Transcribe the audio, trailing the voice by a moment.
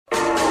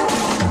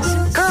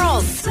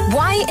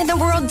Why in the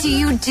world do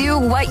you do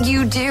what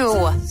you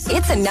do?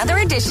 It's another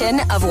edition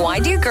of Why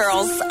Do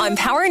Girls on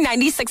Power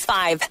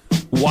 96.5.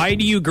 Why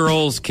do you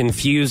girls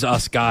confuse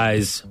us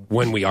guys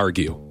when we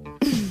argue?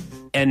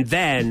 And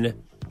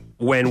then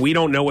when we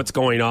don't know what's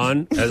going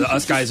on, as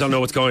us guys don't know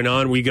what's going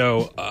on, we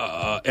go,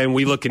 and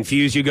we look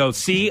confused. You go,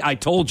 see, I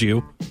told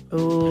you.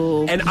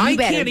 Oh, and I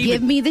better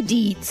give me the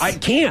deets. I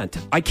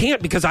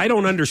can't because I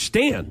don't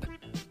understand.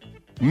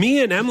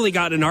 Me and Emily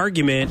got in an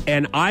argument,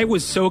 and I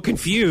was so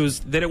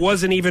confused that it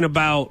wasn't even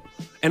about,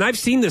 and I've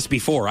seen this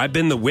before. I've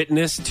been the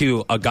witness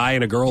to a guy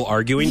and a girl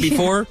arguing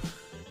before.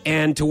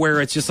 And to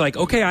where it's just like,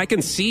 okay, I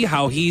can see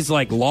how he's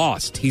like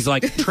lost. He's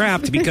like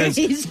trapped because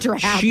He's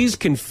trapped. She's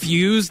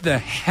confused the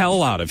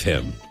hell out of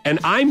him. And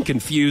I'm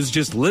confused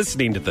just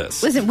listening to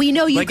this. Listen, we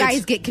know you Like,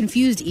 guys get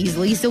confused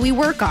easily, so we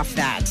work off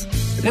that.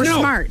 We're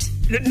smart.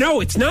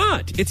 No, it's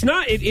not. It's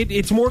not.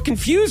 It's more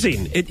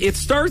confusing. It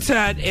starts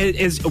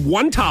as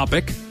one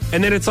topic,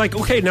 and then it's like,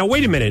 okay, now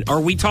wait a minute. Are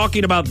we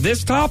talking about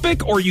this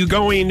topic, or are you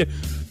going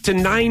to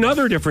 9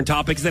 other different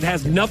topics that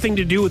has nothing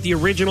to do with the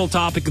original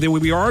topic that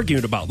we were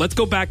arguing about? Let's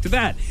go back to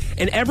that.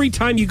 And every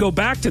time you go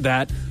back to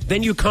that,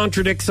 then you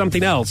contradict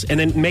something else and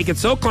then make it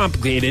so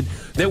complicated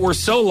that we're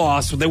so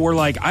lost that we're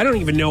like, I don't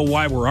even know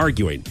why we're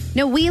arguing.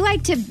 No, we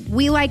like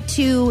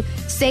to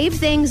save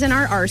things in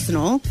our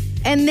arsenal,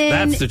 and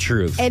then That's the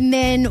truth. And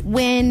then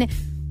when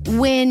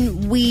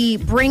we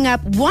bring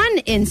up one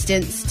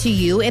instance to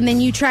you and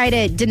then you try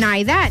to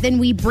deny that, then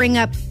we bring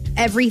up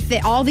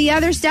everything, all the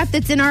other stuff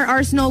that's in our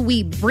arsenal,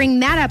 we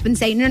bring that up and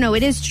say, no,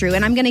 it is true.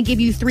 And I'm going to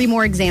give you 3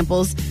 more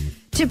examples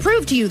to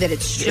prove to you that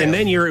it's true. And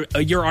then you're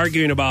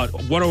arguing about,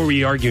 what are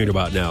we arguing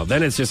about now?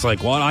 Then it's just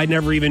like, well, I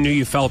never even knew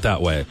you felt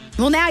that way.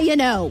 Well, now you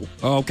know.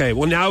 Okay,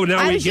 well, now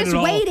I we was get just it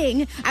all.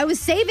 waiting. I was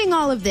saving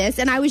all of this,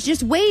 and I was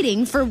just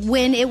waiting for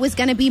when it was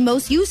going to be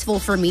most useful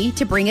for me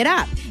to bring it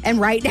up. And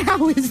right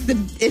now is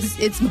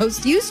it's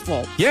most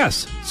useful.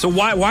 Yes. So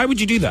why would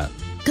you do that?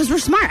 Because we're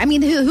smart. I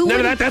mean, who No,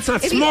 wouldn't- that's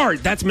not if you-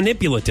 smart. That's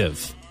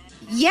manipulative.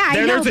 Yeah,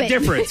 I know. There's a but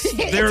difference.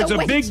 it's There's a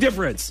way big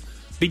difference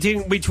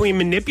between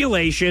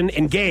manipulation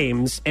and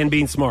games and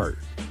being smart.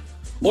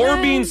 Or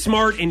Well- being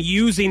smart and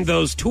using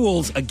those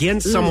tools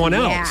against someone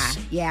else.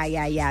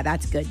 Yeah.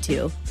 That's good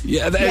too.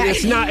 Yeah,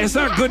 it's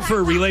not good for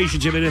a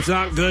relationship, and it's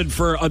not good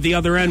for the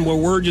other end where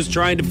we're just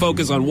trying to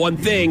focus on one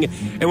thing,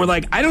 and we're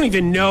like, I don't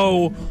even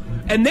know.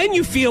 And then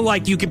you feel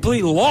like you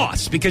completely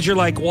lost because you're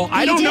like, well,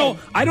 I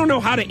don't know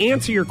how to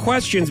answer your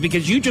questions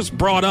because you just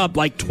brought up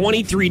like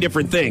 23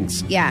 different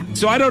things. Yeah.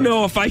 So I don't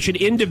know if I should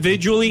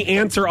individually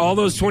answer all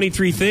those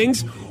 23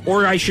 things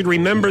or I should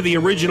remember the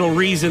original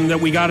reason that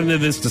we got into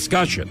this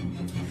discussion.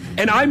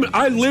 And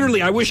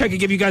I wish I could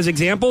give you guys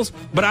examples,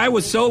 but I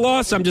was so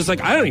lost. I'm just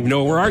like, I don't even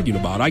know what we're arguing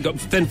about. I go,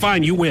 then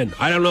fine, you win.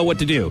 I don't know what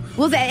to do.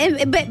 Well,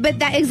 but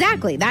that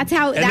exactly. That's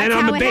how. And that's then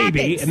I'm how a it baby,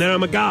 happens. and then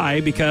I'm a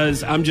guy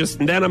because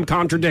then I'm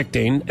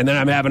contradicting, and then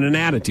I'm having an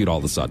attitude all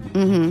of a sudden.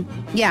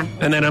 Mm-hmm. Yeah.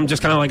 And then I'm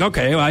just kind of like,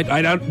 okay,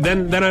 I don't.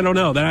 Then I don't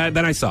know.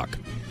 Then I suck.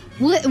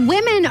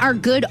 Women are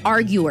good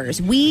arguers.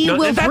 Will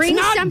that's bring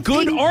not something.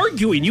 good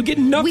arguing. You get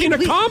nothing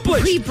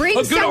accomplished. We bring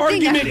a good something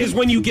argument up. is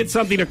when you get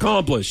something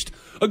accomplished.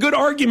 A good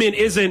argument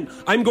isn't,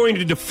 I'm going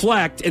to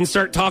deflect and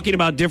start talking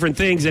about different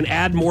things and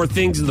add more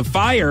things to the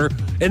fire,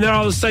 and then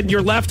all of a sudden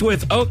you're left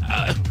with,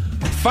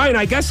 fine,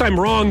 I guess I'm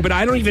wrong, but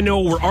I don't even know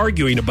what we're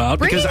arguing about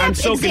because I'm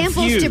so examples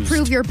confused. to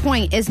prove your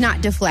point is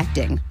not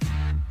deflecting.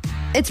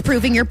 It's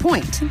proving your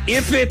point.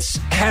 If it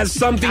has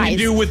something to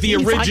do with the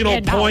original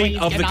point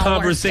of the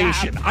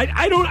conversation.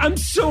 I'm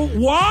so,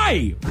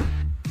 why?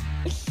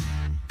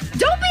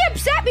 Don't be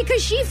upset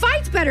because she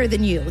fights better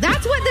than you.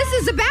 That's what this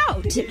is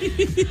about.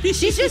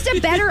 She's just a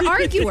better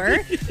arguer,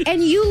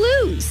 and you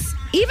lose.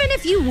 Even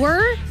if you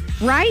were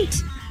right,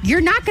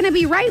 you're not going to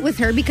be right with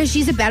her because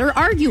she's a better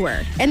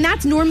arguer. And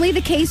that's normally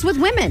the case with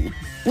women.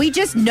 We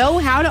just know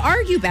how to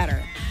argue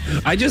better.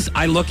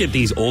 I look at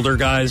these older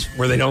guys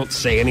where they don't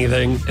say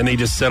anything and they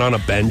just sit on a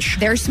bench.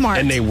 They're smart.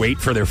 And they wait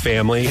for their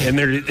family.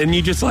 And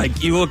you just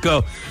like, you look,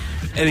 go,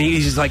 and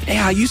he's just like, hey,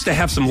 I used to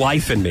have some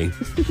life in me.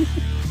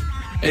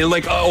 And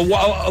like a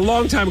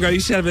long time ago, you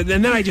said it,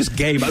 and then I just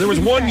gave up. There was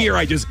one year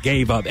I just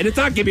gave up. And it's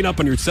not giving up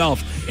on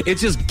yourself.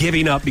 It's just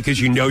giving up because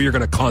you know you're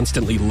going to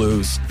constantly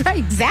lose. Right,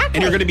 exactly.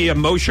 And you're going to be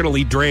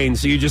emotionally drained.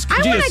 So you just I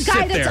want a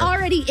guy sit that's there.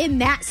 already in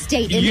that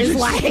state in his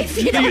life.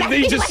 You know what I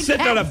mean? He's just Like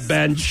sitting on a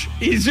bench.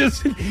 He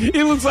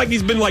looks like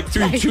he's been like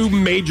through 2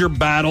 major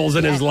battles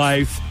in his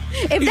life.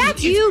 If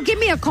that's you, give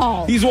me a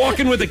call. He's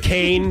walking with a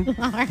cane.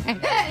 All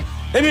right.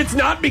 And it's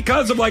not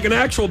because of like an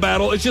actual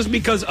battle. It's just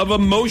because of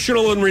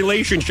emotional and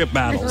relationship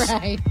battles.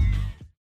 Right.